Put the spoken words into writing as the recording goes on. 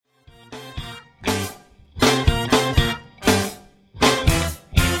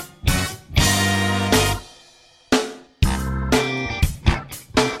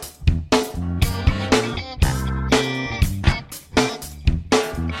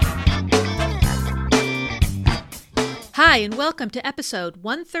Hi, and welcome to episode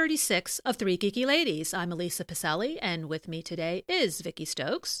 136 of Three Geeky Ladies. I'm Elisa Pacelli, and with me today is Vicky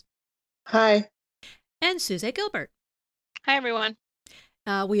Stokes Hi. and Suze Gilbert. Hi, everyone.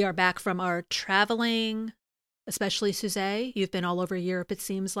 We are back from our traveling, especially Suze. You've been all over Europe, it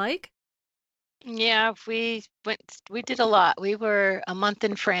seems like. Yeah, we did a lot. We were a month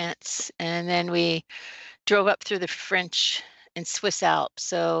in France, and then we drove up through the French and Swiss Alps.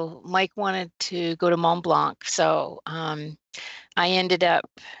 So Mike wanted to go to Mont Blanc. So I ended up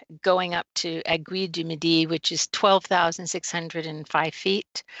going up to Aiguille du Midi, which is 12,605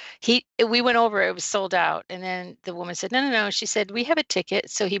 feet. We went over, it was sold out. And then the woman said, no. She said, we have a ticket.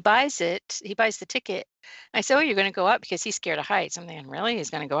 So he buys the ticket. I said, oh, you're going to go up because he's scared of heights. I'm thinking, really? He's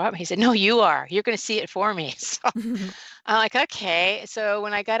going to go up? He said, no, you are. You're going to see it for me. So I'm like, okay. So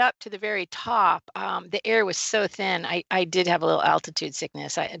when I got up to the very top, the air was so thin. I did have a little altitude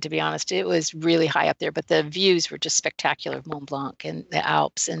sickness, to be honest. It was really high up there, but the views were just spectacular of Mont Blanc and the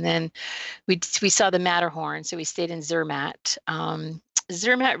Alps. And then we saw the Matterhorn, so we stayed in Zermatt.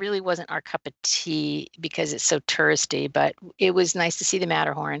 Zermatt really wasn't our cup of tea because it's so touristy, but it was nice to see the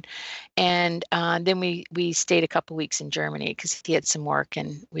Matterhorn. And then we stayed a couple weeks in Germany because he had some work,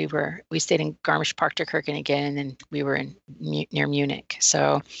 and we stayed in Garmisch-Partenkirchen again, and we were near Munich.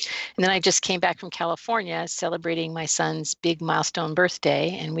 So, and then I just came back from California celebrating my son's big milestone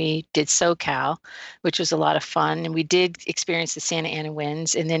birthday, and we did SoCal, which was a lot of fun, and we did experience the Santa Ana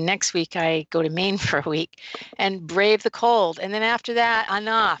winds. And then next week I go to Maine for a week and brave the cold, and then after that,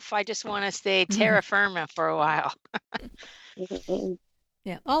 enough. I just want to stay terra firma for a while.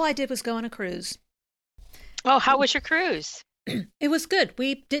 Yeah, all I did was go on a cruise. Oh, how was your cruise? It was good.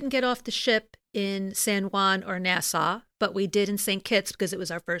 We didn't get off the ship in San Juan or Nassau, but we did in St. Kitts because it was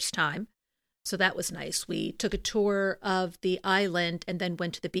our first time. So that was nice. We took a tour of the island and then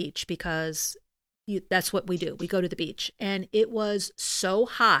went to the beach because that's what we do. We go to the beach. And it was so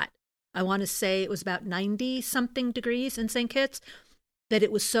hot. I want to say it was about 90-something degrees in St. Kitts, that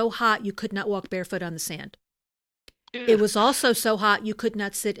it was so hot you could not walk barefoot on the sand. It was also so hot you could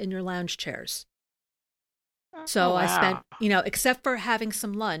not sit in your lounge chairs. So I spent, except for having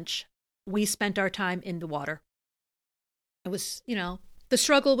some lunch, we spent our time in the water. It was, the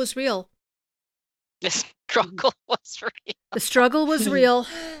struggle was real. The struggle was real. The struggle was real.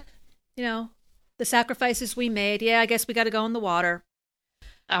 The sacrifices we made. Yeah, I guess we got to go in the water.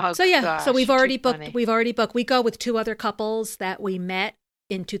 Oh, so yeah, gosh, so we've already booked. Funny. We've already booked. We go with two other couples that we met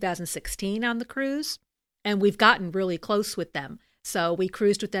in 2016 on the cruise, and we've gotten really close with them. So we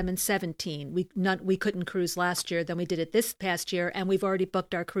cruised with them in 17. We couldn't cruise last year. Then we did it this past year, and we've already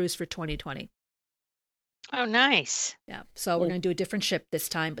booked our cruise for 2020. Oh, nice. Yeah. So we're going to do a different ship this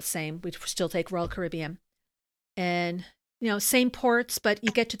time, but same. We still take Royal Caribbean, and same ports, but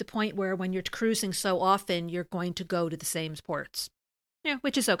you get to the point where when you're cruising so often, you're going to go to the same ports. Yeah,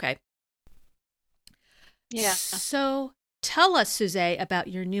 which is okay. Yeah. So tell us, Suze, about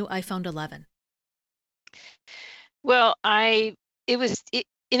your new iPhone 11. Well, it was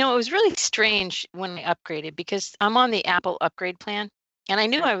really strange when I upgraded because I'm on the Apple upgrade plan, and I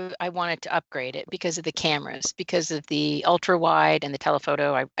knew I wanted to upgrade it because of the cameras, because of the ultra wide and the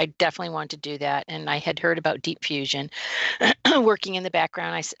telephoto. I definitely wanted to do that, and I had heard about Deep Fusion working in the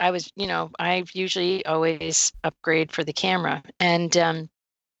background. I usually always upgrade for the camera, and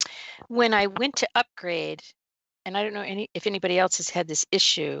when I went to upgrade, and I don't know if anybody else has had this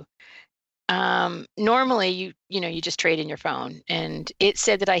issue. Normally you just trade in your phone, and it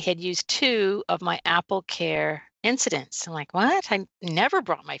said that I had used 2 of my Apple Care incidents. I'm like, what? I never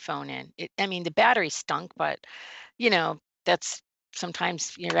brought my phone in. The battery stunk, but that's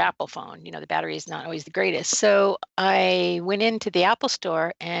sometimes your Apple phone, the battery is not always the greatest. So I went into the Apple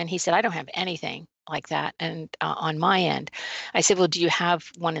store, and he said, I don't have anything like that. And on my end, I said, well, do you have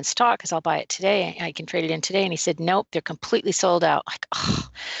one in stock? Because I'll buy it today. I can trade it in today. And he said, nope, they're completely sold out. Like, oh.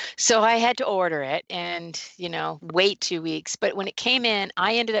 So I had to order it and, wait 2 weeks. But when it came in,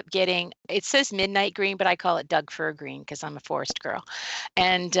 I ended up getting, it says midnight green, but I call it Doug fir green because I'm a forest girl.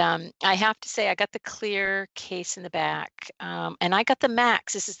 And I have to say, I got the clear case in the back, and I got the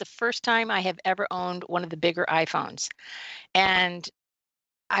Max. This is the first time I have ever owned one of the bigger iPhones. And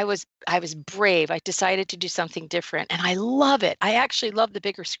I was brave. I decided to do something different, and I love it. I actually love the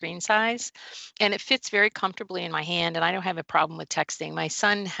bigger screen size, and it fits very comfortably in my hand, and I don't have a problem with texting. My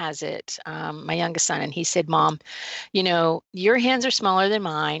son has it, my youngest son, and he said, Mom, your hands are smaller than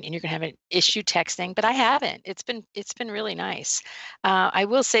mine, and you're going to have an issue texting, but I haven't. It's been really nice. I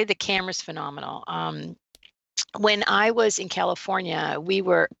will say the camera's phenomenal. When I was in California,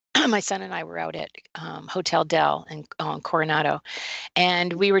 my son and I were out at Hotel Del in Coronado,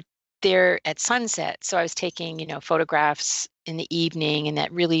 and we were they're at sunset. So I was taking, photographs in the evening in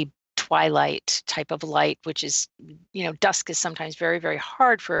that really twilight type of light, which is, dusk is sometimes very, very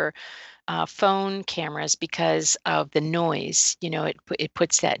hard for phone cameras because of the noise. It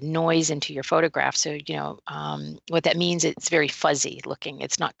puts that noise into your photograph. So, what that means, it's very fuzzy looking.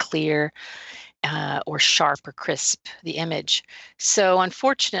 It's not clear or sharp or crisp, the image. So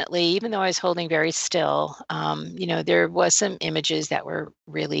unfortunately, even though I was holding very still, there was some images that were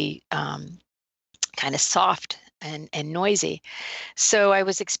really kind of soft and noisy. So I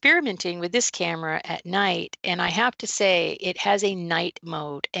was experimenting with this camera at night, and I have to say it has a night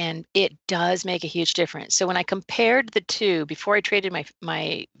mode, and it does make a huge difference. So when I compared the two before I traded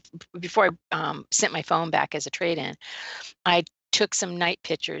before I sent my phone back as a trade-in, I took some night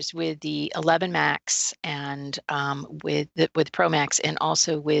pictures with the 11 Max and with Pro Max, and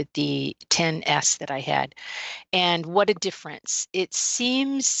also with the 10S that I had. And what a difference. It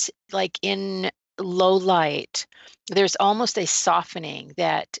seems like in low light, there's almost a softening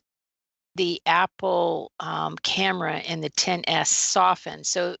that the Apple camera and the 10S soften.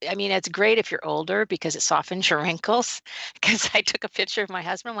 So, I mean, it's great if you're older because it softens your wrinkles. Because I took a picture of my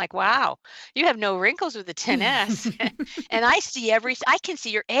husband, I'm like, wow, you have no wrinkles with the 10S. And I can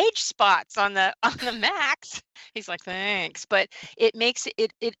see your age spots on the Max. He's like, thanks. But it makes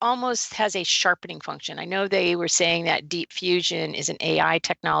it almost has a sharpening function. I know they were saying that Deep Fusion is an AI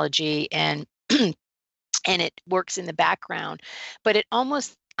technology, and and it works in the background, but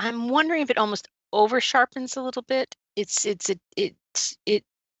I'm wondering if it almost over sharpens a little bit. It's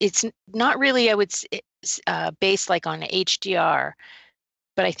not really, I would say, based like on HDR,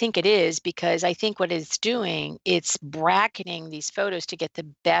 but I think it is, because I think what it's doing, it's bracketing these photos to get the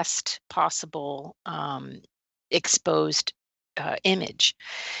best possible exposed image.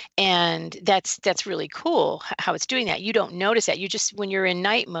 And that's really cool how it's doing that. You don't notice that. When you're in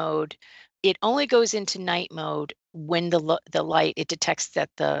night mode, it only goes into night mode when the light, it detects that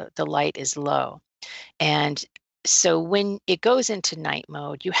the light is low. And so when it goes into night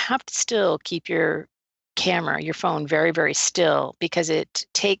mode, you have to still keep your phone very, very still, because it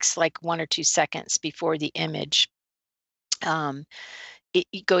takes like 1 or 2 seconds before the image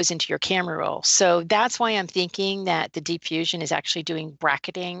it goes into your camera roll. So that's why I'm thinking that the Deep Fusion is actually doing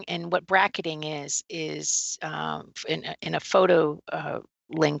bracketing. And what bracketing is in a photo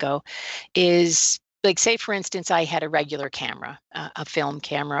lingo, is like, say for instance, I had a regular camera, a film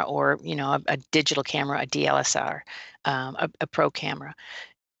camera, or a digital camera, a DSLR, a pro camera.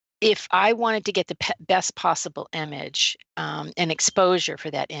 If I wanted to get the best possible image and exposure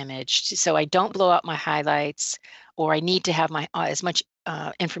for that image, so I don't blow out my highlights, or I need to have my as much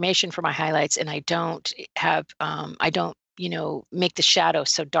information for my highlights, and I don't make the shadow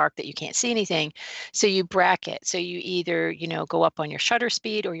so dark that you can't see anything. So you bracket. So you either go up on your shutter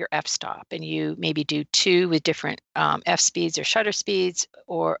speed or your f-stop, and you maybe do two with different f speeds or shutter speeds,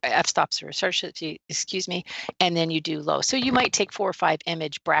 or f-stops or shutter speed, excuse me, and then you do low. So you might take 4 or 5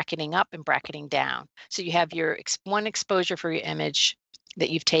 image bracketing up and bracketing down. So you have your one exposure for your image that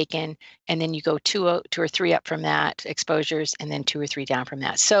you've taken, and then you go two or three up from that exposures, and then 2 or 3 down from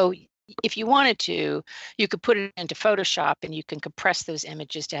that. So if you wanted to, you could put it into Photoshop, and you can compress those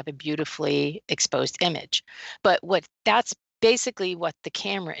images to have a beautifully exposed image. But that's basically what the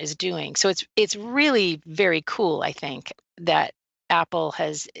camera is doing. So it's really very cool, I think, that Apple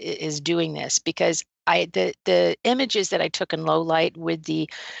is doing this, because the images that I took in low light with the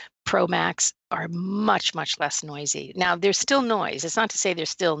Pro Max are much, much less noisy. Now, there's still noise. It's not to say there's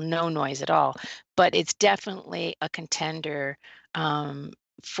still no noise at all, but it's definitely a contender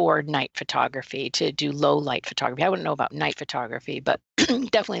for night photography, to do low light photography. I wouldn't know about night photography, but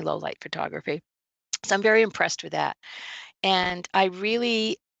definitely low light photography. So I'm very impressed with that. And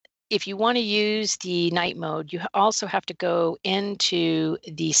if you want to use the night mode, you also have to go into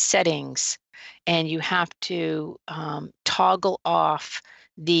the settings, and you have to toggle off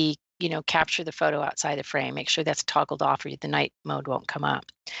the capture the photo outside the frame. Make sure that's toggled off, or the night mode won't come up.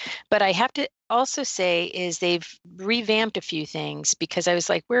 But I have to also say is they've revamped a few things, because I was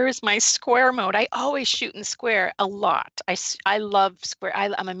like, where is my square mode? I always shoot in square a lot. I love square.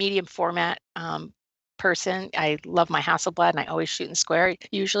 I'm a medium format person. I love my Hasselblad, and I always shoot in square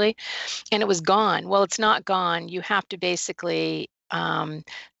usually. And it was gone. Well, it's not gone. You have to basically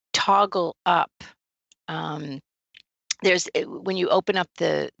toggle up. When you open up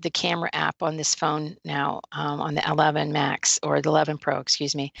the camera app on this phone now, on the 11 Max, or the 11 Pro,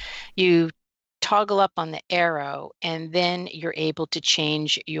 excuse me, you toggle up on the arrow, and then you're able to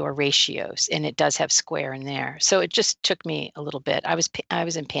change your ratios, and it does have square in there. So it just took me a little bit. I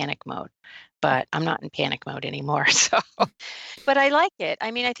was in panic mode but I'm not in panic mode anymore. So, but I like it.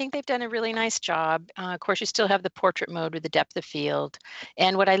 I mean, I think they've done a really nice job. Of course, you still have the portrait mode with the depth of field.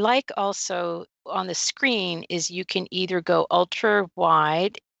 And what I like also on the screen is you can either go ultra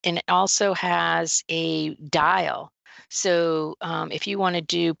wide, and it also has a dial. So if you want to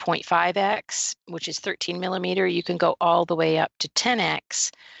do 0.5x, which is 13 millimeter, you can go all the way up to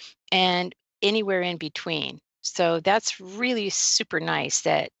 10x and anywhere in between. So that's really super nice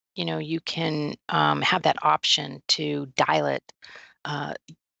that, you can have that option to dial it,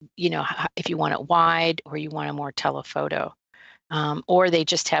 if you want it wide or you want a more telephoto. Or they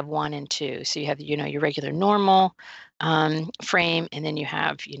just have 1 and 2. So you have, your regular normal frame, and then you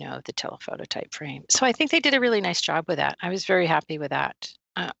have, the telephoto type frame. So I think they did a really nice job with that. I was very happy with that.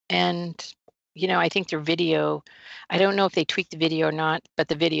 And I think their video, I don't know if they tweaked the video or not, but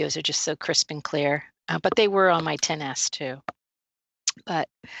the videos are just so crisp and clear. But they were on my 10S too. But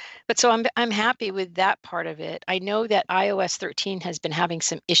so I'm happy with that part of it. I know that iOS 13 has been having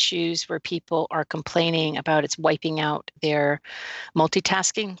some issues where people are complaining about it's wiping out their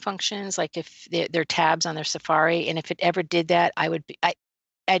multitasking functions, like if their tabs on their Safari. And if it ever did that,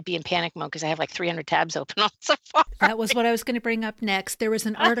 I'd be in panic mode because I have like 300 tabs open on Safari. That was what I was going to bring up next. There was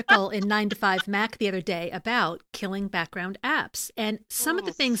an article in 9 to 5 Mac the other day about killing background apps. And some of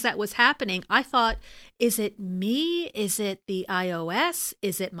the things that was happening, I thought, is it me? Is it the iOS?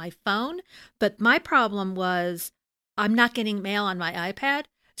 Is it my phone? But my problem was I'm not getting mail on my iPad.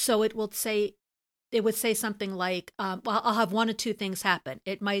 So it would say something like, well, I'll have 1 or 2 things happen.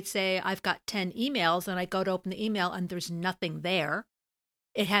 It might say I've got 10 emails and I go to open the email and there's nothing there.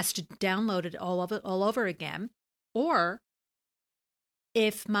 It has to download it all over again. Or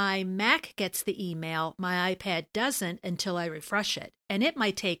if my Mac gets the email, my iPad doesn't until I refresh it. And it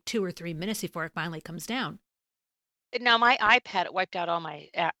might take 2 or 3 minutes before it finally comes down. Now my iPad wiped out all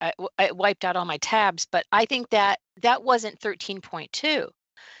my tabs, but I think that wasn't 13.2.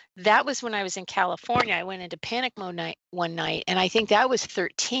 That was when I was in California. I went into panic mode one night, and I think that was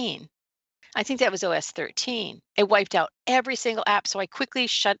 13. I think that was OS 13. It wiped out every single app. So I quickly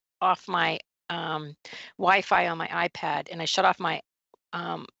shut off my Wi-Fi on my iPad, and I shut off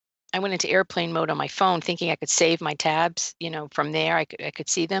I went into airplane mode on my phone thinking I could save my tabs, from there. I could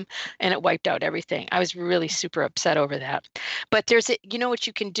see them, and it wiped out everything. I was really super upset over that. But there's what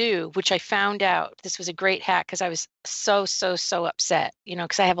you can do, which I found out. This was a great hack because I was so upset,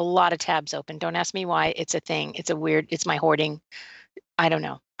 because I have a lot of tabs open. Don't ask me why. It's a thing. It's my hoarding. I don't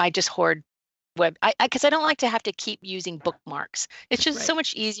know. I just hoard web because I don't like to have to keep using bookmarks. It's just so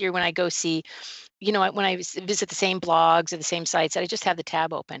much easier when I go see, when I visit the same blogs or the same sites, I just have the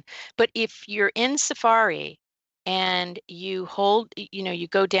tab open. But if you're in Safari and you hold, you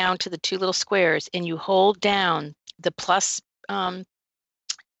go down to the 2 little squares and you hold down the plus, the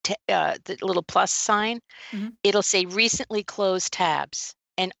little plus sign, it'll say recently closed tabs.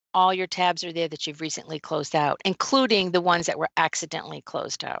 And all your tabs are there that you've recently closed out, including the ones that were accidentally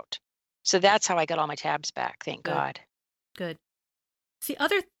closed out. So that's how I got all my tabs back. Thank God. Good. See,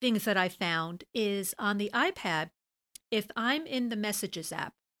 other things that I found is on the iPad, if I'm in the Messages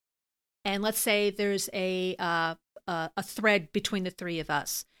app, and let's say there's a thread between the 3 of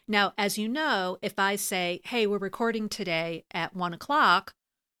us. Now, as you know, if I say, hey, we're recording today at 1:00,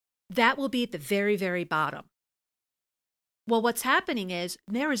 that will be at the very, very bottom. Well, what's happening is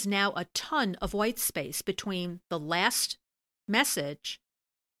there is now a ton of white space between the last message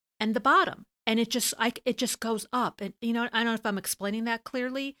and the bottom. And it just goes up. And, I don't know if I'm explaining that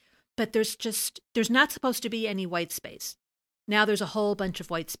clearly, but there's not supposed to be any white space. Now there's a whole bunch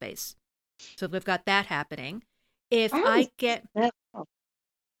of white space. So we've got that happening. If I'm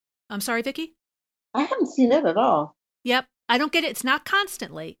sorry, Vicki? I haven't seen it at all. Yep. I don't get it. It's not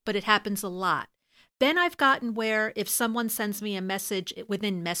constantly, but it happens a lot. Then I've gotten where if someone sends me a message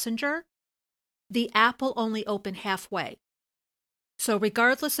within Messenger, the app will only open halfway. So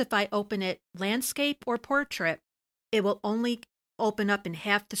regardless if I open it landscape or portrait, it will only open up in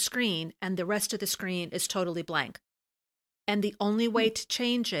half the screen and the rest of the screen is totally blank. And the only way to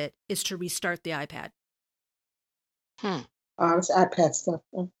change it is to restart the iPad. It's iPad stuff.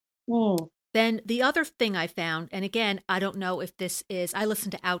 Then the other thing I found, and again, I don't know if this is, I listen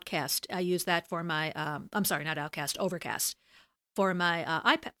to Outcast. I use that for my, I'm sorry, not Outcast, Overcast, for my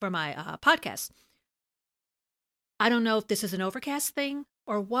iPad, for my podcast. I don't know if this is an Overcast thing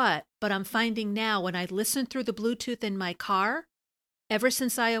or what, but I'm finding now when I listen through the Bluetooth in my car, ever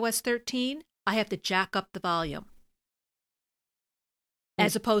since iOS 13, I have to jack up the volume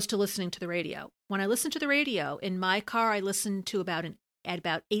as opposed to listening to the radio. When I listen to the radio in my car, I listen to at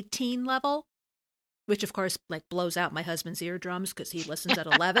about 18 level, which of course like blows out my husband's eardrums because he listens at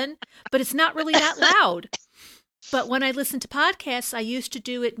 11, but it's not really that loud. But when I listen to podcasts, I used to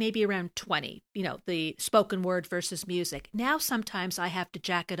do it maybe around 20, the spoken word versus music. Now sometimes I have to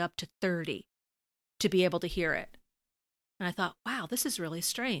jack it up to 30 to be able to hear it. And I thought, wow, this is really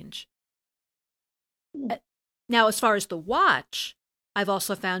strange. Now, as far as the watch, I've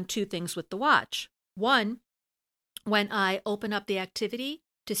also found two things with the watch. One, when I open up the activity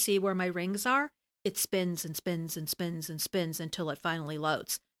to see where my rings are, it spins and spins and spins and spins until it finally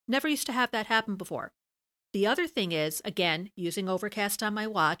loads. Never used to have that happen before. The other thing is, again, using Overcast on my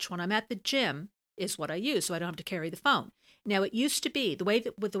watch when I'm at the gym is what I use, so I don't have to carry the phone. Now, it used to be, the way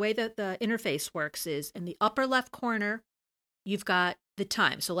that the interface works is in the upper left corner, you've got the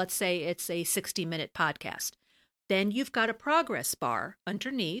time. So let's say it's a 60-minute podcast. Then you've got a progress bar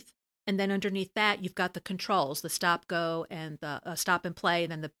underneath, and then underneath that, you've got the controls, the stop, go, and the stop and play,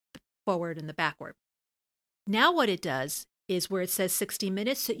 and then the forward and the backward. Now what it does is where it says 60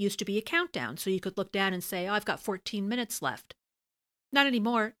 minutes, it used to be a countdown. So you could look down and say, oh, I've got 14 minutes left. Not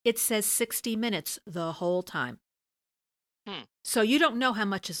anymore. It says 60 minutes the whole time. So you don't know how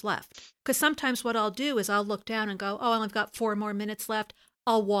much is left. Because sometimes what I'll do is I'll look down and go, oh, I've got 4 more minutes left.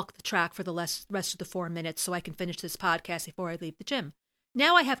 I'll walk the track for the rest of the 4 minutes so I can finish this podcast before I leave the gym.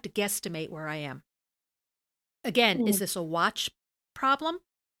 Now I have to guesstimate where I am. Again, is this a watch problem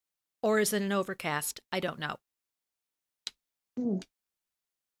or is it an Overcast? I don't know. So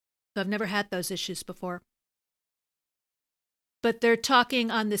I've never had those issues before. But they're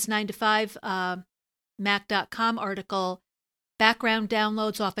talking on this 9to5 Mac.com article, background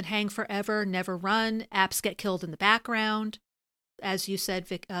downloads often hang forever, never run, apps get killed in the background. As you said,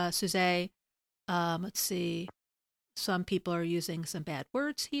 Suze, let's see. Some people are using some bad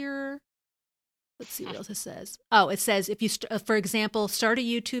words here. Let's see what else it says. Oh, it says if you, for example, start a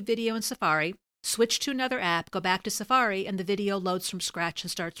YouTube video in Safari, switch to another app, go back to Safari, and the video loads from scratch and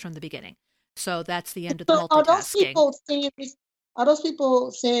starts from the beginning. So that's the end of the multitasking. Are those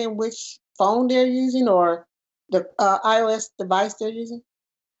people saying which phone they're using or the iOS device they're using?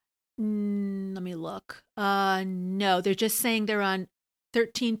 Let me look. No, they're just saying they're on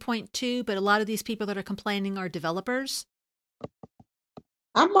 13.2, but a lot of these people that are complaining are developers.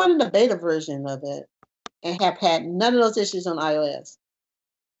 I'm running the beta version of it and have had none of those issues on iOS.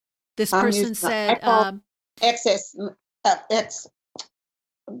 This person said X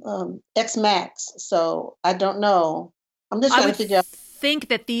Max. So I don't know. I'm just trying to figure out. I think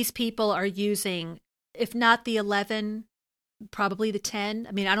that these people are using, if not the 11, probably the 10.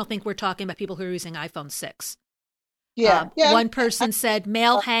 I mean, I don't think we're talking about people who are using iPhone 6. Yeah. One person said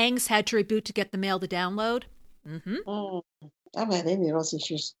mail hangs, had to reboot to get the mail to download. I've had any of those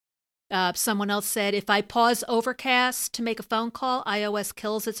issues. Someone else said, if I pause Overcast to make a phone call, iOS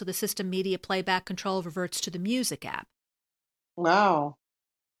kills it, so the system media playback control reverts to the music app. Wow.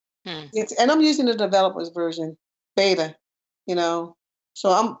 And I'm using the developer's version, beta, So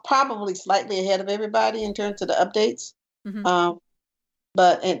I'm probably slightly ahead of everybody in terms of the updates.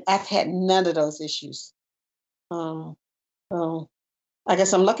 But I've had none of those issues. So I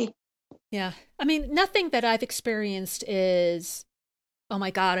guess I'm lucky. Yeah. I mean, nothing that I've experienced is, oh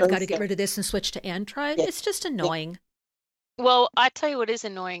my God, I've got to get rid of this and switch to Android. Yeah. It's just annoying. Well, I tell you what is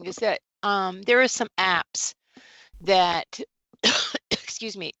annoying is that there are some apps that,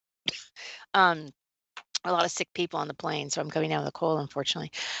 excuse me, a lot of sick people on the plane, so I'm coming down with a cold,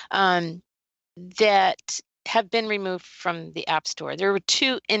 unfortunately, that have been removed from the App Store. There were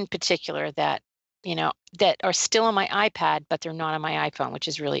 2 in particular that, that are still on my iPad, but they're not on my iPhone, which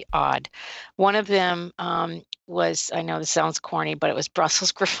is really odd. One of them was, I know this sounds corny, but it was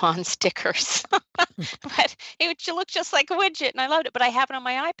Brussels Griffon stickers. But it looked just like a widget, and I loved it. But I have it on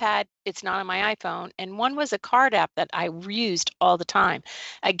my iPad. It's not on my iPhone. And one was a card app that I used all the time.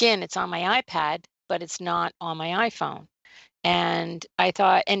 Again, it's on my iPad, but it's not on my iPhone. And I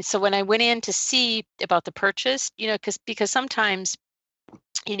thought, and so when I went in to see about the purchase, because sometimes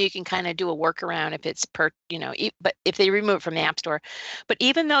you can kind of do a workaround if it's but if they remove it from the App Store. But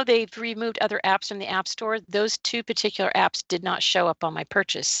even though they've removed other apps from the App Store, those 2 particular apps did not show up on my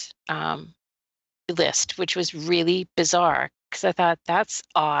purchase list, which was really bizarre because I thought that's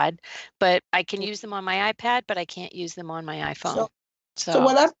odd. But I can use them on my iPad, but I can't use them on my iPhone. So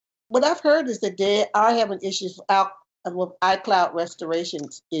what I've heard is that they are having issues with iCloud restoration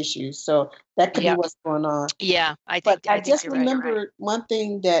issues. So that could be what's going on. Yeah, I just remembered right. One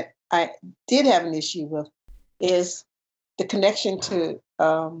thing that I did have an issue with is the connection to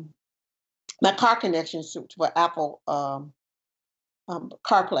my car connection to Apple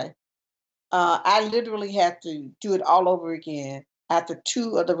CarPlay. I literally had to do it all over again. after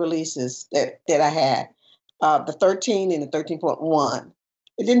two of the releases that I had, the 13 and the 13.1.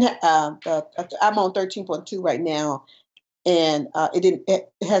 It didn't. I'm on 13.2 right now, and it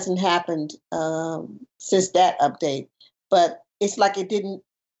hasn't happened since that update. But it's like it didn't.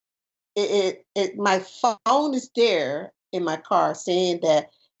 My phone is there in my car saying that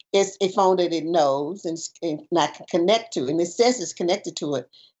it's a phone that it knows and I can connect to, and it says it's connected to it,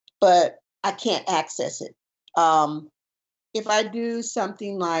 but I can't access it. If I do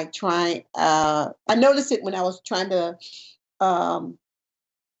something like I noticed it when I was trying to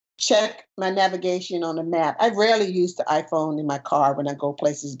check my navigation on the map. I rarely use the iPhone in my car when I go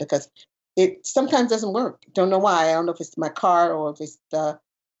places because it sometimes doesn't work. Don't know why. I don't know if it's my car or if it's the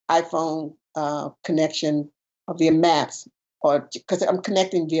iPhone connection via maps, or because I'm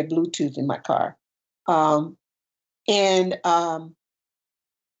connecting via Bluetooth in my car.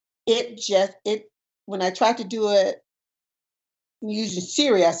 When I try to do it using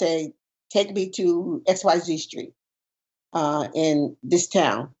Siri, I say, take me to XYZ Street in this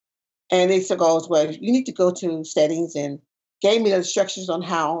town. And it goes, well, you need to go to settings, and gave me the instructions on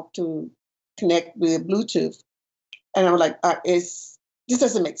how to connect with Bluetooth. And I'm like, this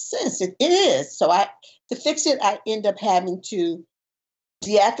doesn't make sense. It is. So to fix it, I end up having to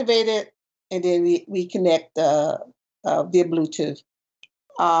deactivate it, and then we connect via Bluetooth.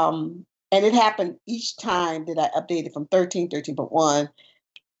 And it happened each time that I updated from 13.1,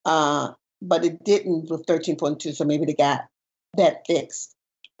 but it didn't with 13.2. So maybe they got that fixed.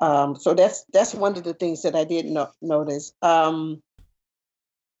 So that's one of the things that I did notice. I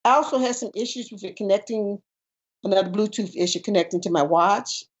also had some issues with it connecting. Another Bluetooth issue connecting to my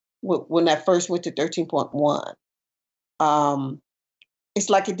watch when I first went to 13.1. It's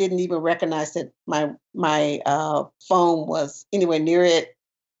like it didn't even recognize that my phone was anywhere near it.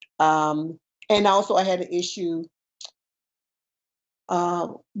 And also I had an issue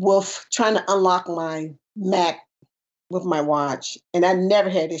with trying to unlock my Mac with my watch. And I never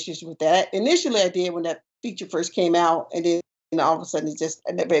had issues with that. Initially I did when that feature first came out, and then all of a sudden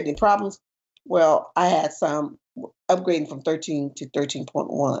I never had any problems. Well, I had some upgrading from 13 to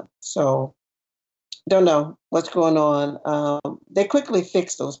 13.1. So don't know what's going on. They quickly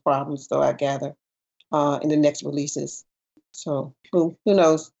fix those problems, though, I gather, in the next releases. So who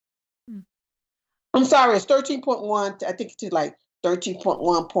knows? I'm sorry, it's 13.1. I think to like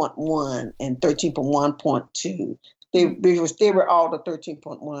 13.1.1 and 13.1.2. They were all the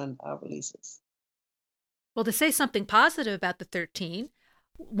 13.1 releases. Well, to say something positive about the 13,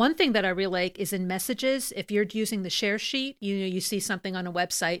 one thing that I really like is in messages. If you're using the share sheet, you see something on a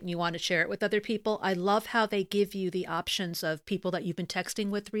website and you want to share it with other people. I love how they give you the options of people that you've been texting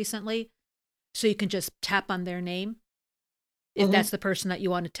with recently. So you can just tap on their name if that's the person that you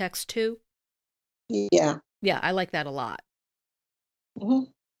want to text to. Yeah. Yeah, I like that a lot.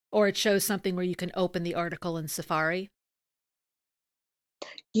 Mm-hmm. Or it shows something where you can open the article in Safari.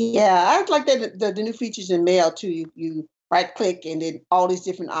 Yeah, I like that the new features in Mail too. You right click, and then all these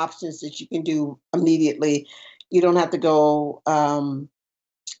different options that you can do immediately. You don't have to go, to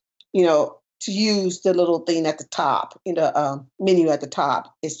use the little thing at the top in the menu at the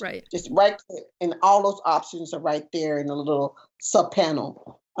top. It's right. Just right click, and all those options are right there in a little sub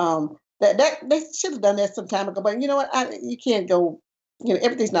panel. That they should have done that some time ago, but you know what? You can't go.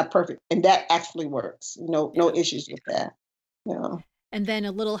 Everything's not perfect, and that actually works. No issues with that. And then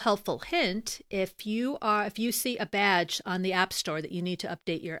a little helpful hint, if you see a badge on the App Store that you need to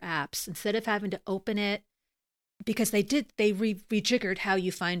update your apps, instead of having to open it, because they rejiggered how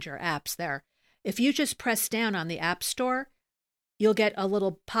you find your apps there. If you just press down on the App Store, you'll get a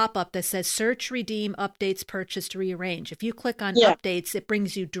little pop-up that says search, redeem, updates, purchase, rearrange. If you click on updates, it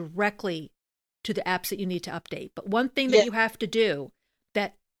brings you directly to the apps that you need to update. But one thing that you have to do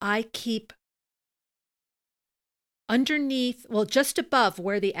that I keep underneath, just above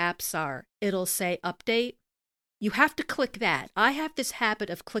where the apps are, it'll say update. You have to click that. I have this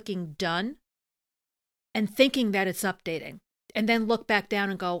habit of clicking done and thinking that it's updating, and then look back down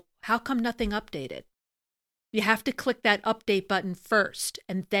and go, how come nothing updated? You have to click that update button first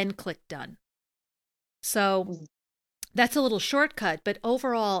and then click done. So that's a little shortcut, but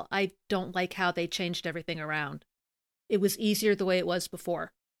overall, I don't like how they changed everything around. It was easier the way it was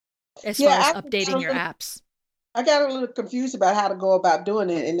before, as far as updating your apps. I got a little confused about how to go about doing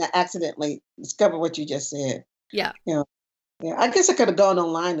it, and I accidentally discovered what you just said. Yeah. Yeah. I guess I could have gone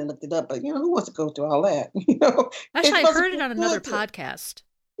online and looked it up, but who wants to go through all that? Actually, I heard it on another podcast.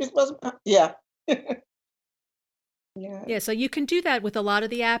 Yeah. Yeah, so you can do that with a lot of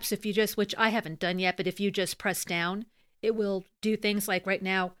the apps if you just, which I haven't done yet, but if you just press down, it will do things like right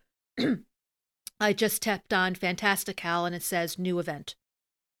now, I just tapped on Fantastical and it says new event.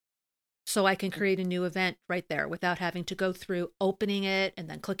 So I can create a new event right there without having to go through opening it and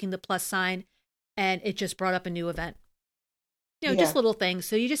then clicking the plus sign. And it just brought up a new event. Just little things.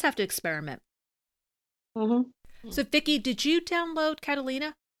 So you just have to experiment. Mm-hmm. So Vicki, did you download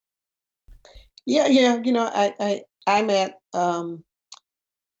Catalina? Yeah. I'm at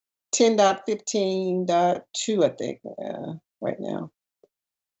 10.15.2, I think, right now.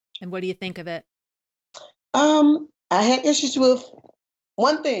 And what do you think of it? I had issues with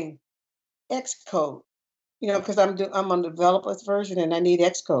one thing, Xcode. Because I'm on the developer's version and I need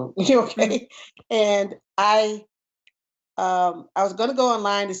Xcode. Okay, and I was going to go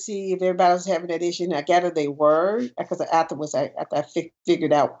online to see if everybody was having that issue, and I gathered they were, because after I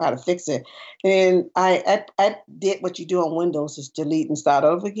figured out how to fix it, and I did what you do on Windows, is delete and start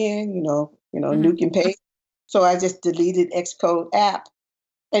over again. Nuke and paste. So I just deleted Xcode app,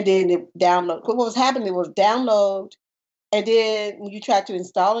 and then it download. What was happening? It was download, and then when you try to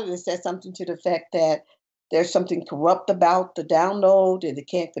install it, it says something to the effect that there's something corrupt about the download and it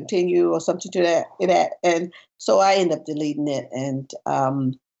can't continue, or something to that. And so I ended up deleting it, and I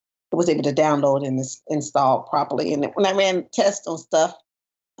was able to download and install properly. And when I ran tests on stuff,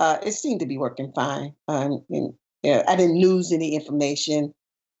 it seemed to be working fine. I didn't lose any information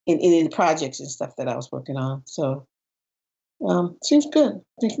in any of the projects and stuff that I was working on. So seems good.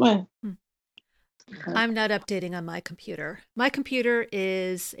 Seems fine. I'm not updating on my computer. My computer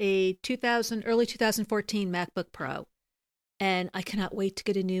is a early 2014 MacBook Pro, and I cannot wait to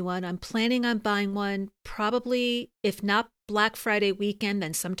get a new one. I'm planning on buying one probably, if not Black Friday weekend,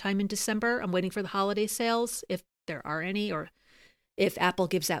 then sometime in December. I'm waiting for the holiday sales, if there are any, or if Apple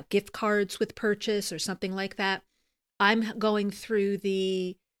gives out gift cards with purchase or something like that. I'm going through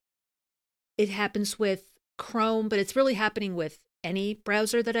it happens with Chrome, but it's really happening with any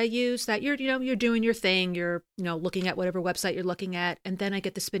browser that I use, that you're doing your thing, you're looking at whatever website you're looking at, and then I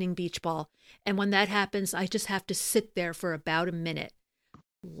get the spinning beach ball. And when that happens, I just have to sit there for about a minute,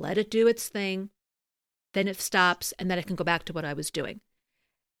 let it do its thing, then it stops, and then I can go back to what I was doing.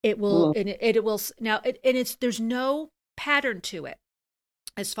 It will, and it will now. There's no pattern to it,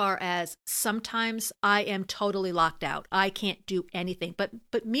 as far as sometimes I am totally locked out. I can't do anything. But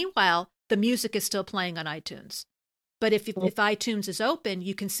meanwhile, the music is still playing on iTunes. But if iTunes is open,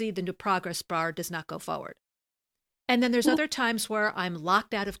 you can see the new progress bar does not go forward. And then there's other times where I'm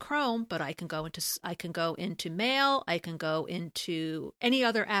locked out of Chrome, but I can go into Mail, I can go into any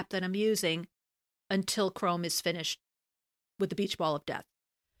other app that I'm using until Chrome is finished with the beach ball of death.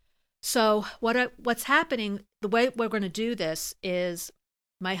 So what's happening, the way we're going to do this is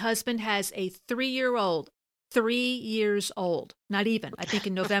my husband has a 3-year-old, 3 years old, not even, I think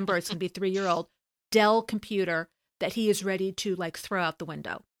in November it's going to be 3-year-old Dell computer that he is ready to throw out the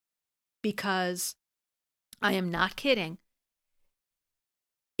window, because I am not kidding.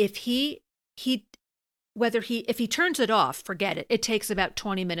 If he turns it off, forget it. It takes about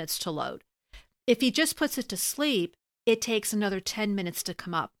 20 minutes to load. If he just puts it to sleep, it takes another 10 minutes to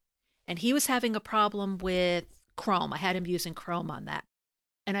come up. And he was having a problem with Chrome. I had him using Chrome on that.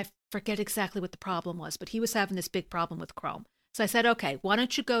 And I forget exactly what the problem was, but he was having this big problem with Chrome. So I said, okay, why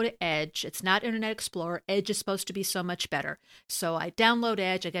don't you go to Edge? It's not Internet Explorer. Edge is supposed to be so much better. So I download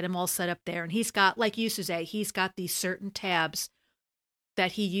Edge. I get him all set up there. And he's got, like you, Suzette, he's got these certain tabs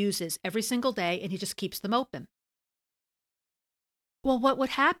that he uses every single day, and he just keeps them open. Well, what would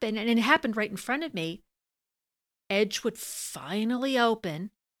happen, and it happened right in front of me, Edge would finally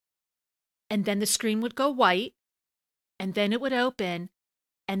open, and then the screen would go white, and then it would open,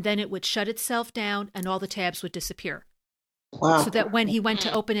 and then it would shut itself down, and all the tabs would disappear. Wow. So that when he went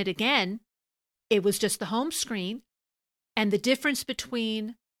to open it again, it was just the home screen. And the difference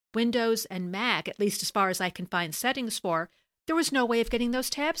between Windows and Mac, at least as far as I can find settings for, there was no way of getting those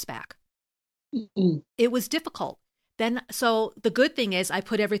tabs back. Mm-hmm. It was difficult. So the good thing is I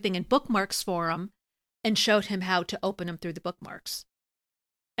put everything in bookmarks for him and showed him how to open them through the bookmarks.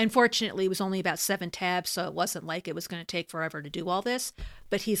 Unfortunately, it was only about 7 tabs, so it wasn't like it was going to take forever to do all this.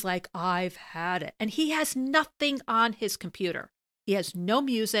 But he's like, I've had it. And he has nothing on his computer. He has no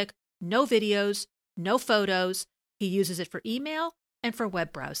music, no videos, no photos. He uses it for email and for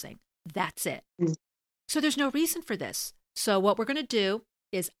web browsing. That's it. Mm. So there's no reason for this. So what we're going to do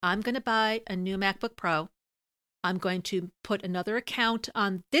is I'm going to buy a new MacBook Pro. I'm going to put another account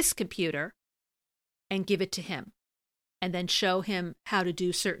on this computer and give it to him, and then show him how to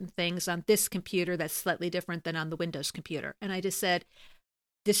do certain things on this computer that's slightly different than on the Windows computer. And I just said,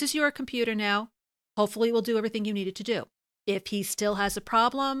 this is your computer now. Hopefully it will do everything you need it to do. If he still has a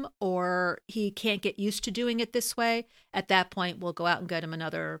problem or he can't get used to doing it this way, at that point, we'll go out and get him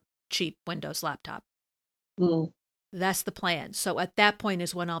another cheap Windows laptop. Mm. That's the plan. So at that point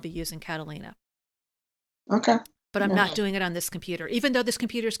is when I'll be using Catalina. Okay. But I'm not doing it on this computer. Even though this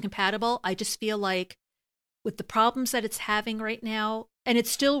computer is compatible, I just feel like with the problems that it's having right now, and it's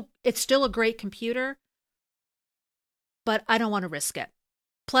still a great computer, but I don't want to risk it.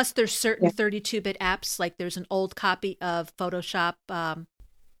 Plus, there's certain 32-bit apps, like there's an old copy of Photoshop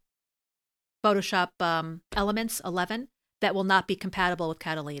Elements 11 that will not be compatible with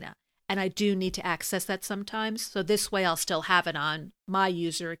Catalina. And I do need to access that sometimes. So this way I'll still have it on my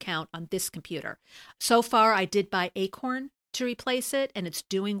user account on this computer. So far, I did buy Acorn to replace it, and it's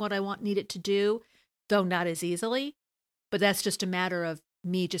doing what I need it to do, though not as easily. But that's just a matter of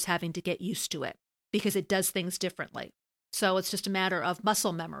me just having to get used to it because it does things differently. So it's just a matter of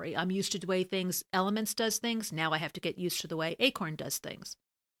muscle memory. I'm used to the way Elements does things. Now I have to get used to the way Acorn does things.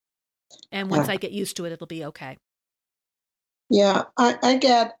 And once I get used to it, it'll be okay. Yeah, I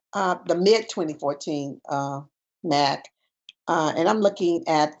got the mid 2014 Mac, and I'm looking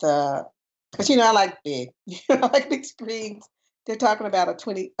at because I like big, I like big screens. They're talking about a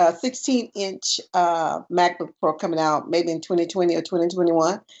 16-inch MacBook Pro coming out maybe in 2020 or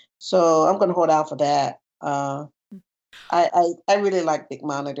 2021. So I'm going to hold out for that. I really like big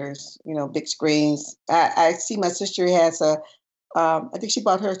monitors, big screens. I see my sister has I think she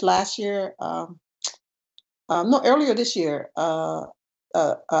bought hers last year. No, earlier this year. I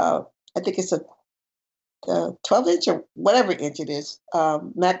think it's a 12-inch or whatever inch it is.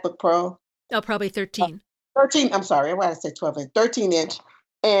 MacBook Pro. Oh, probably 13. 13. I'm sorry. Why did I say 12-inch? 13-inch,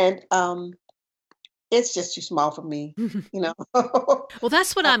 and it's just too small for me. Well,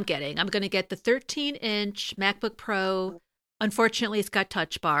 that's what I'm getting. I'm going to get the 13-inch MacBook Pro. Unfortunately, it's got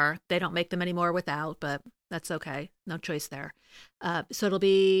Touch Bar. They don't make them anymore without, but that's okay. No choice there. So it'll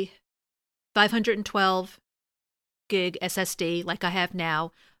be 512 gig SSD like I have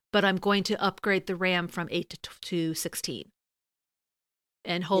now, but I'm going to upgrade the RAM from 8 to 16.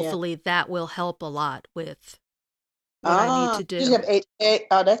 And hopefully that will help a lot with what I need to do. You have 8.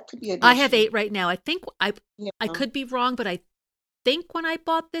 That could be I have 8 right now. I think I could be wrong, but I think when I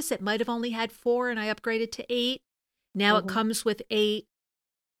bought this, it might have only had 4 and I upgraded to 8. Now it comes with 8.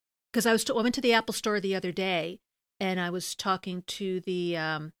 Because I went to the Apple store the other day and I was talking to the,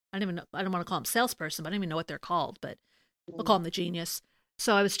 I don't want to call him salesperson, but I don't even know what they're called, but we'll call him the genius.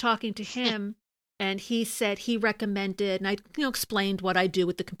 So I was talking to him and he said he recommended, and I explained what I do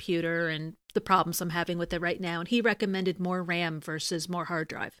with the computer and the problems I'm having with it right now. And he recommended more RAM versus more hard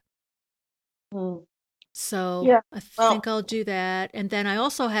drive. So I think I'll do that. And then I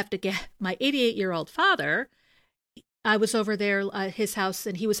also have to get my 88-year-old father. I was over there at his house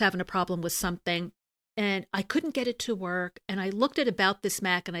and he was having a problem with something and I couldn't get it to work. And I looked at About This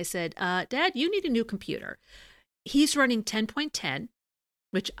Mac and I said, Dad, you need a new computer. He's running 10.10,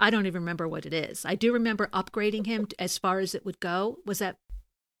 which I don't even remember what it is. I do remember upgrading him as far as it would go. Was that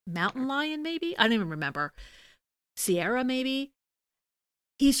Mountain Lion maybe? I don't even remember. Sierra maybe?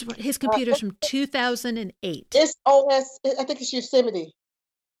 His computer's from 2008. It's OS, I think it's Yosemite.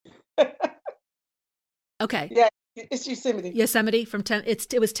 Okay. Yeah. It's Yosemite from 10.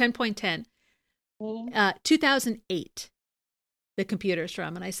 It was 10.10. 2008, the computer's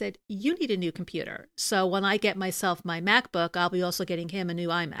from. And I said, you need a new computer. So when I get myself my MacBook, I'll be also getting him a new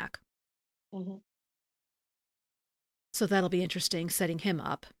iMac. So that'll be interesting, setting him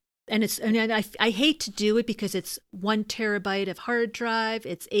up. And I hate to do it because it's 1 terabyte of hard drive.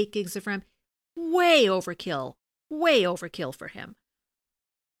 It's 8 gigs of RAM. Way overkill for him.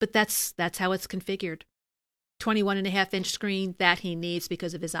 But that's how it's configured. 21.5-inch screen that he needs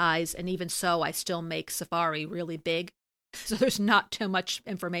because of his eyes. And even so, I still make Safari really big. So there's not too much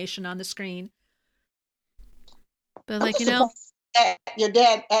information on the screen. But your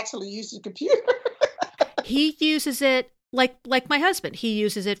dad actually uses a computer. He uses it like my husband. He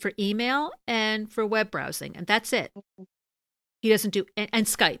uses it for email and for web browsing. And that's it. He doesn't do, and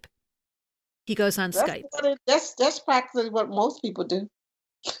Skype. He goes on Skype. That's practically what most people do.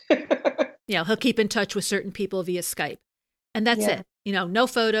 He'll keep in touch with certain people via Skype. And that's it. No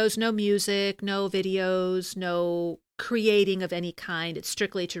photos, no music, no videos, no creating of any kind. It's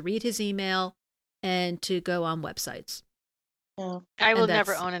strictly to read his email and to go on websites. Yeah. I will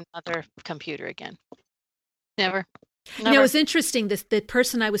never own another computer again. Never. It was interesting, the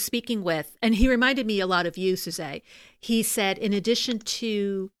person I was speaking with, and he reminded me a lot of you, Suzette. He said, in addition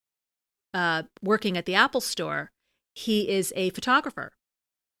to working at the Apple store, he is a photographer.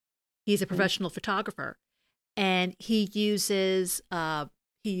 He's a professional photographer, and he uses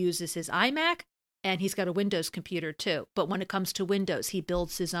his iMac, and he's got a Windows computer too. But when it comes to Windows, he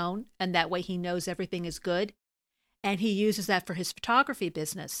builds his own, and that way he knows everything is good. And he uses that for his photography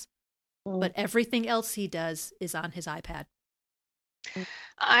business. but everything else he does is on his iPad.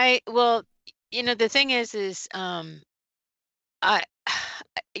 Well, the thing is, I,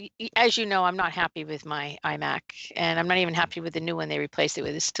 as you know, I'm not happy with my iMac, and I'm not even happy with the new one they replaced it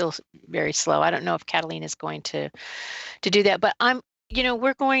with. It's still very slow. I don't know if Catalina is going to do that, but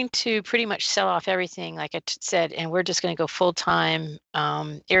we're going to pretty much sell off everything, like I said, and we're just going to go full time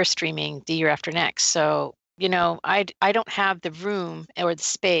Airstreaming the year after next. So, I don't have the room or the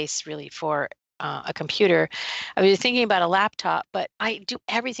space really for a computer. I was thinking about a laptop, but I do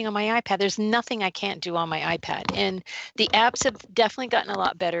everything on my iPad. There's nothing I can't do on my iPad. And the apps have definitely gotten a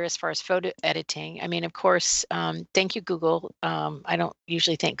lot better as far as photo editing. I mean, of course, thank you, Google. I don't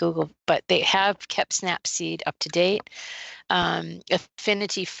usually thank Google, but they have kept Snapseed up to date.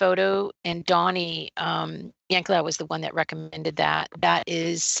 Affinity Photo, and Donnie Yankela was the one that recommended that.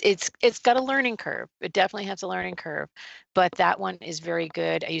 It's got a learning curve. It definitely has a learning curve, but that one is very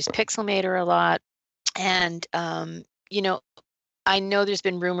good. I use Pixelmator a lot, and I know there's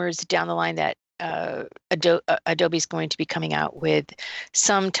been rumors down the line that Adobe's going to be coming out with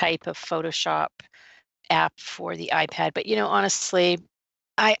some type of Photoshop app for the iPad, but honestly,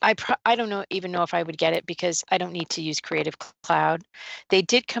 I don't even know if I would get it because I don't need to use Creative Cloud. They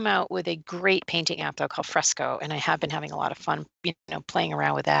did come out with a great painting app though called Fresco, and I have been having a lot of fun, playing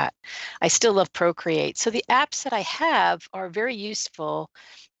around with that. I still love Procreate. So the apps that I have are very useful,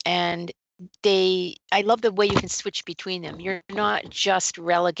 and I love the way you can switch between them. You're not just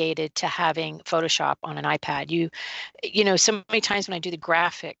relegated to having Photoshop on an iPad. So many times when I do the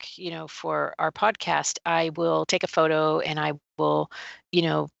graphic, for our podcast, I will take a photo and I will,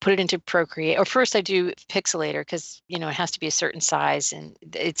 put it into Procreate. Or first I do Pixelator because, it has to be a certain size, and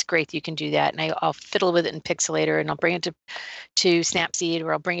it's great that you can do that. And I'll fiddle with it in Pixelator, and I'll bring it to Snapseed,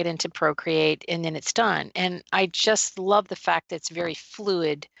 or I'll bring it into Procreate, and then it's done. And I just love the fact that it's very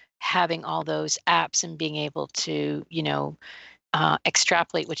fluid, having all those apps and being able to,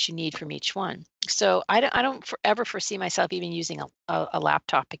 extrapolate what you need from each one. So I don't ever foresee myself even using a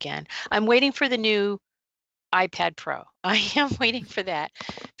laptop again. I'm waiting for the new iPad Pro. I am waiting for that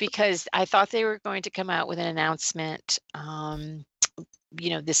because I thought they were going to come out with an announcement,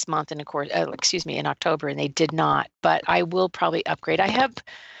 this month, and of course, in October, and they did not. But I will probably upgrade. I have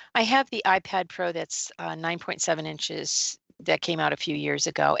the iPad Pro that's 9.7 inches that came out a few years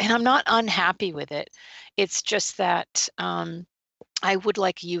ago, and I'm not unhappy with it. It's just that I would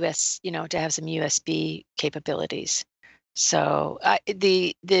like to have some USB capabilities. So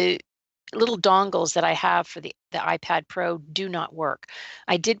the little dongles that I have for the iPad Pro do not work.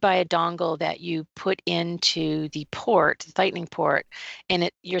 I did buy a dongle that you put into the Lightning port, and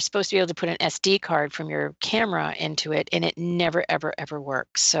you're supposed to be able to put an SD card from your camera into it, and it never, ever, ever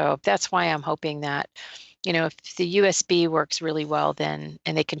works. So that's why I'm hoping that, if the USB works really well, then,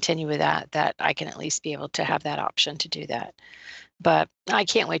 and they continue with that I can at least be able to have that option to do that. But I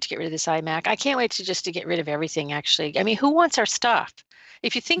can't wait to get rid of this iMac. I can't wait to get rid of everything, actually. I mean, who wants our stuff?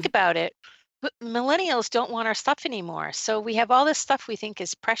 If you think about it, millennials don't want our stuff anymore. So we have all this stuff we think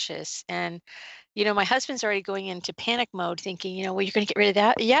is precious. And, my husband's already going into panic mode thinking, well, you're going to get rid of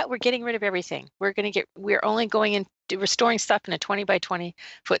that. Yeah, we're getting rid of everything. We're only going into restoring stuff in a 20 by 20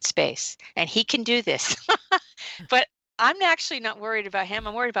 foot space. And he can do this. But I'm actually not worried about him.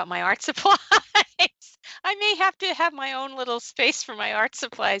 I'm worried about my art supplies. I may have to have my own little space for my art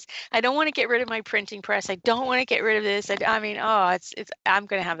supplies. I don't want to get rid of my printing press. I don't want to get rid of this. I'm going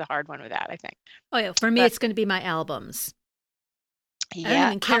to have the hard one with that, I think. Oh yeah, for me, it's going to be my albums. Yeah. I don't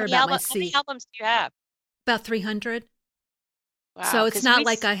even care about my How many albums do you have? About 300. Wow. So it's not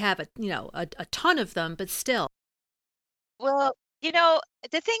like I have a ton of them, but still. Well,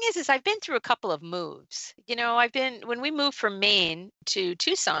 the thing is I've been through a couple of moves. When we moved from Maine to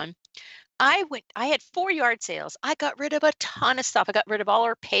Tucson, I had 4 yard sales. I got rid of a ton of stuff. I got rid of all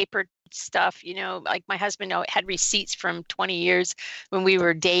our paper stuff, like my husband had receipts from 20 years when we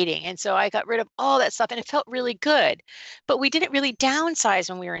were dating. And so I got rid of all that stuff, and it felt really good. But we didn't really downsize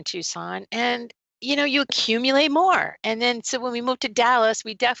when we were in Tucson. And, you accumulate more. And then, so when we moved to Dallas,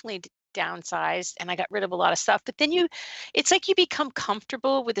 we definitely downsized, and I got rid of a lot of stuff. But then it's like you become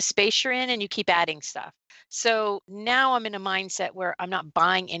comfortable with the space you're in, and you keep adding stuff. So now I'm in a mindset where I'm not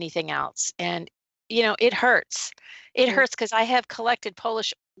buying anything else. And, it hurts. It hurts because I have collected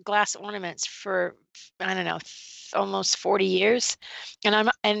Polish glass ornaments for, I don't know, almost 40 years. And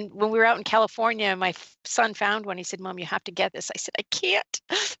when we were out in California, my son found one. He said, "Mom, you have to get this." I said, I can't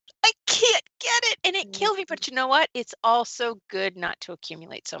get it. And it killed me. But you know what? It's also good not to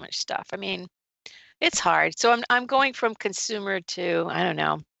accumulate so much stuff. I mean, it's hard. So I'm going from consumer to, I don't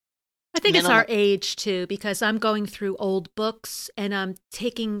know, I think it's our age too, because I'm going through old books and I'm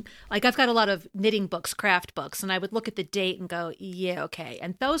taking, like, I've got a lot of knitting books, craft books, and I would look at the date and go, yeah, okay.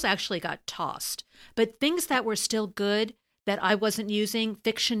 And those actually got tossed. But things that were still good that I wasn't using,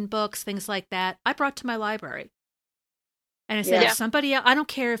 fiction books, things like that, I brought to my library. And I said, if somebody else, I don't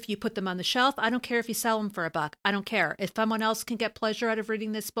care if you put them on the shelf. I don't care if you sell them for $1. I don't care. If someone else can get pleasure out of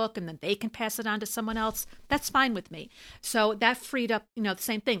reading this book and then they can pass it on to someone else, that's fine with me. So that freed up, the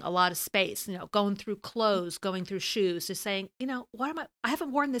same thing, a lot of space, going through clothes, going through shoes, just saying, I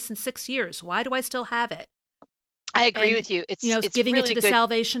haven't worn this in 6 years. Why do I still have it? I agree with you. It's giving really it to the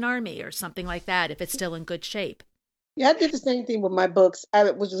Salvation Army or something like that, if it's still in good shape. Yeah, I did the same thing with my books.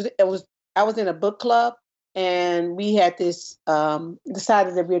 I was in a book club. And we had this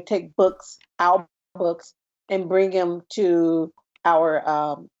decided that we would take our books, and bring them to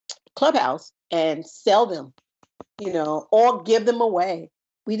our clubhouse and sell them, or give them away.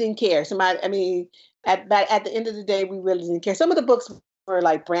 We didn't care. At the end of the day, we really didn't care. Some of the books were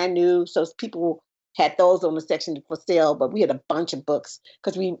like brand new, so people had those on the section for sale. But we had a bunch of books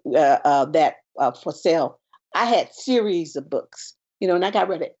because for sale. I had series of books. And I got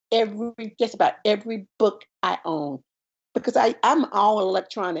rid of just about every book I own, because I'm all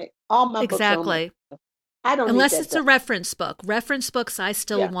electronic. All my books exactly. I don't unless it's a reference book. Reference books, I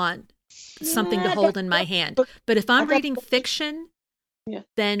still want something to hold in my hand. But if I'm reading fiction,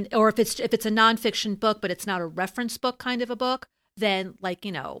 then, or if it's a nonfiction book, but it's not a reference book kind of a book, then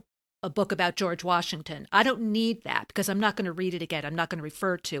a book about George Washington, I don't need that because I'm not going to read it again. I'm not going to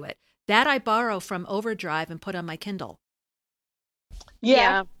refer to it. That I borrow from Overdrive and put on my Kindle.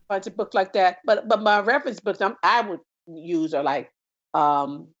 Yeah, a bunch of books like that. But my reference books I would use are like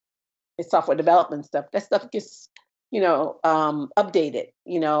it's software development stuff. That stuff gets updated.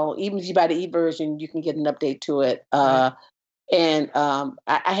 Even if you buy the eVersion, you can get an update to it. Right. And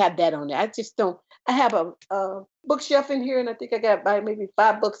I have that on there. I just don't. I have a bookshelf in here, and I think I got maybe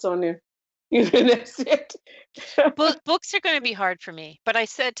 5 books on there. That's it. Books are going to be hard for me. But I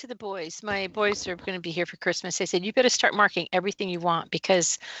said to the boys, my boys are going to be here for Christmas. I said, you better start marking everything you want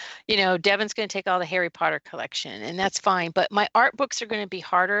because, Devin's going to take all the Harry Potter collection, and that's fine. But my art books are going to be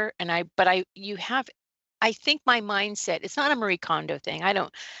harder. I think my mindset, it's not a Marie Kondo thing. I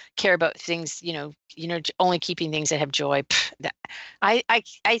don't care about things, only keeping things that have joy. I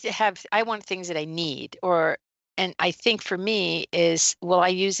want things that I need, and I think for me is, will I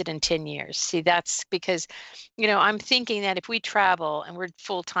use it in 10 years? See, that's because, I'm thinking that if we travel and we're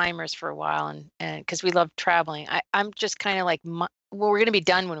full timers for a while and because we love traveling, I'm just kind of like, we're going to be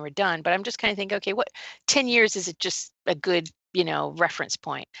done when we're done, but I'm just kind of thinking, okay, what 10 years is it just a good, reference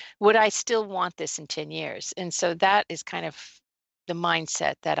point? Would I still want this in 10 years? And so that is kind of the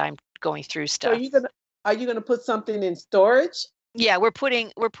mindset that I'm going through stuff. So are you going to put something in storage? Yeah, we're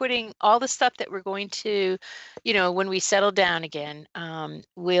putting all the stuff that we're going to, when we settle down again,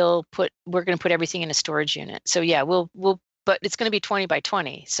 we're going to put everything in a storage unit. So yeah, but it's going to be 20 by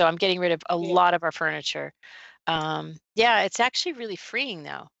 20. So I'm getting rid of a lot of our furniture. It's actually really freeing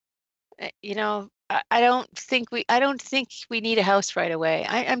though. I don't think we need a house right away.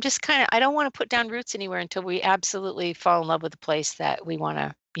 I'm just I don't want to put down roots anywhere until we absolutely fall in love with the place that we want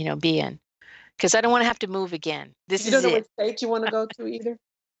to, be in. Because I don't want to have to move again. You don't know what state you want to go to either?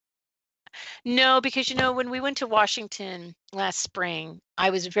 No, because, when we went to Washington last spring, I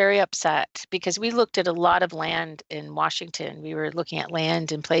was very upset because we looked at a lot of land in Washington. We were looking at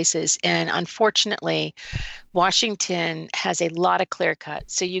land and places. And unfortunately, Washington has a lot of clear cut.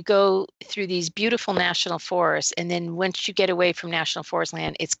 So you go through these beautiful national forests, and then once you get away from national forest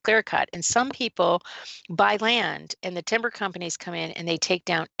land, it's clear cut. And some people buy land, and the timber companies come in and they take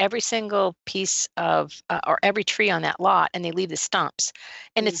down every single piece of or every tree on that lot, and they leave the stumps.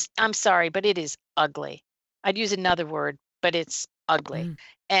 And I'm sorry, but it is ugly. I'd use another word, but it's ugly.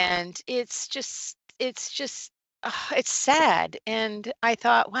 And it's sad. And I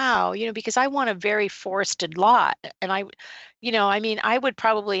thought, wow, because I want a very forested lot. And I would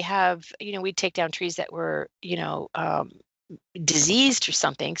probably have, we'd take down trees that were, diseased or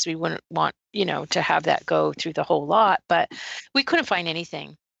something, because we wouldn't want, to have that go through the whole lot, but we couldn't find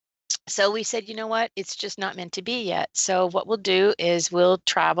anything. So we said, you know what, it's just not meant to be yet. So what we'll do is we'll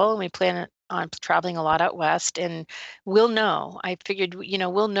travel, and we plan on traveling a lot out west, and we'll know. I figured,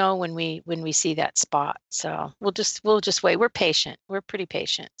 we'll know when we see that spot. So we'll just wait. We're patient. We're pretty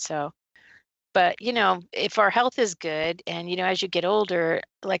patient. So, but if our health is good, and as you get older,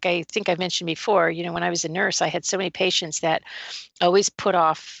 like I think I mentioned before, when I was a nurse, I had so many patients that always put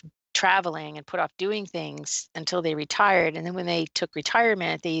off traveling and put off doing things until they retired. And then when they took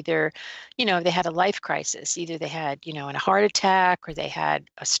retirement, they either, they had a life crisis. Either they had, a heart attack, or they had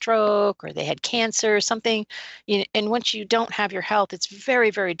a stroke, or they had cancer or something. And once you don't have your health, it's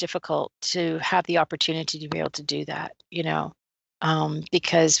very, very difficult to have the opportunity to be able to do that,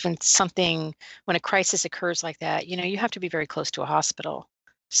 because when a crisis occurs like that, you have to be very close to a hospital.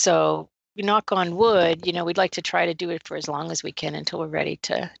 So knock on wood, we'd like to try to do it for as long as we can until we're ready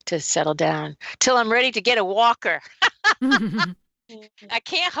to settle down, till I'm ready to get a walker. I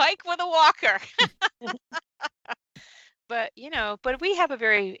can't hike with a walker. But we have a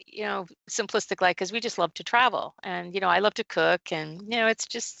very, simplistic life because we just love to travel, and, I love to cook, and, it's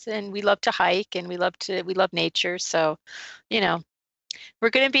just, and we love to hike, and we love nature. So, we're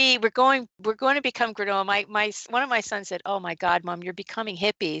going to become granola. One of my sons said, "Oh my God, Mom, you're becoming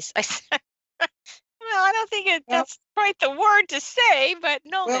hippies." I said, well, I don't think that's quite the word to say, but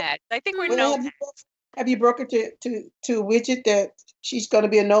nomads. I think we're nomads. Have you broken to Widget that she's going to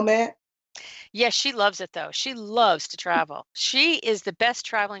be a nomad? Yes, she loves it though. She loves to travel. She is the best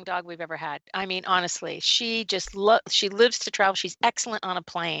traveling dog we've ever had. I mean, honestly, she just she lives to travel. She's excellent on a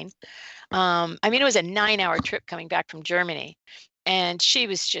plane. It was a 9-hour trip coming back from Germany, and she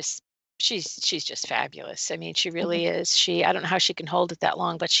was just she's just fabulous. I mean, she really is. I don't know how she can hold it that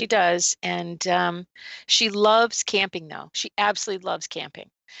long, but she does. And she loves camping though. She absolutely loves camping.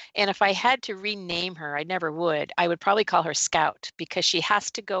 And if I had to rename her, I never would. I would probably call her Scout, because she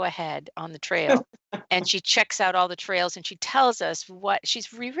has to go ahead on the trail and she checks out all the trails, and she tells us what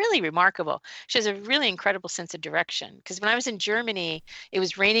she's really remarkable. She has a really incredible sense of direction. Because when I was in Germany, it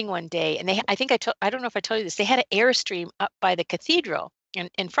was raining one day, and I don't know if I told you this, they had an Airstream up by the cathedral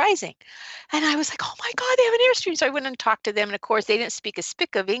in Freising. And I was like, oh my God, they have an Airstream. So I went and talked to them. And of course, they didn't speak a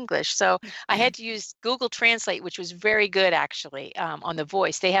spick of English. So I had to use Google Translate, which was very good, actually, on the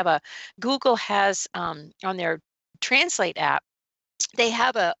voice. Google has on their Translate app, they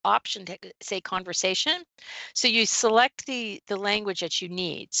have an option to say conversation. So you select the language that you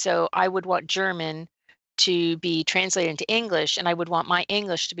need. So I would want German to be translated into English, and I would want my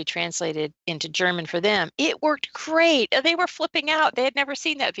English to be translated into German for them. It worked great. They were flipping out. They had never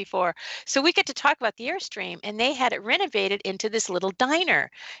seen that before. So we get to talk about the Airstream, and they had it renovated into this little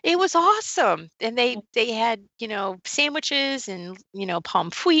diner. It was awesome. And they had, sandwiches and,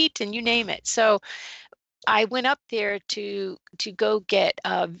 pommes frites and you name it. So I went up there to go get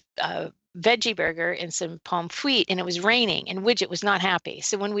a veggie burger and some pommes frites, and it was raining, and Widget was not happy.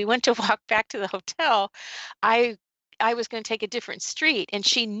 So when we went to walk back to the hotel, I was going to take a different street, and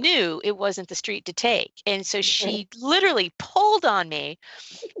she knew it wasn't the street to take. And so she literally pulled on me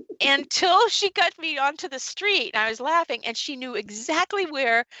until she got me onto the street. And I was laughing, and she knew exactly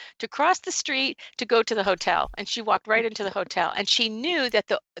where to cross the street to go to the hotel. And she walked right into the hotel, and she knew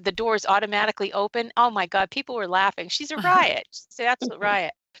that the doors automatically open. Oh my God, people were laughing. She's a riot. She's an absolute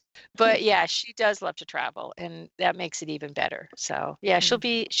riot. But yeah, she does love to travel, and that makes it even better. So yeah, she'll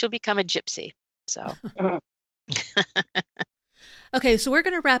become a gypsy. So okay, so we're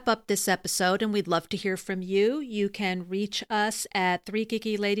going to wrap up this episode, and we'd love to hear from you. You can reach us at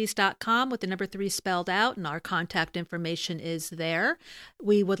 3geekyladies.com with the number 3 spelled out, and our contact information is there.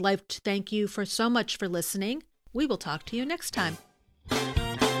 We would like to thank you so much for listening. We will talk to you next time.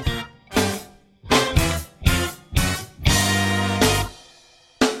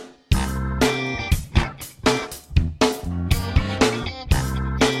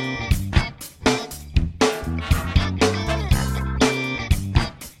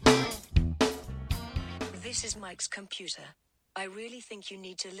 This is Mike's computer. I really think you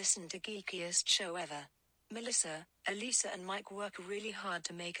need to listen to Geekiest Show Ever. Melissa, Elisa and Mike work really hard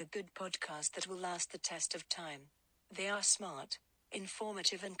to make a good podcast that will last the test of time. They are smart,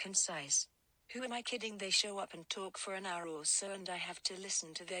 informative and concise. Who am I kidding? They show up and talk for an hour or so and I have to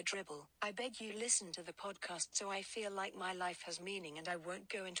listen to their dribble. I beg you listen to the podcast so I feel like my life has meaning and I won't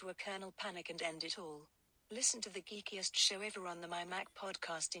go into a kernel panic and end it all. Listen to the Geekiest Show Ever on the My Mac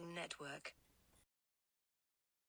Podcasting Network.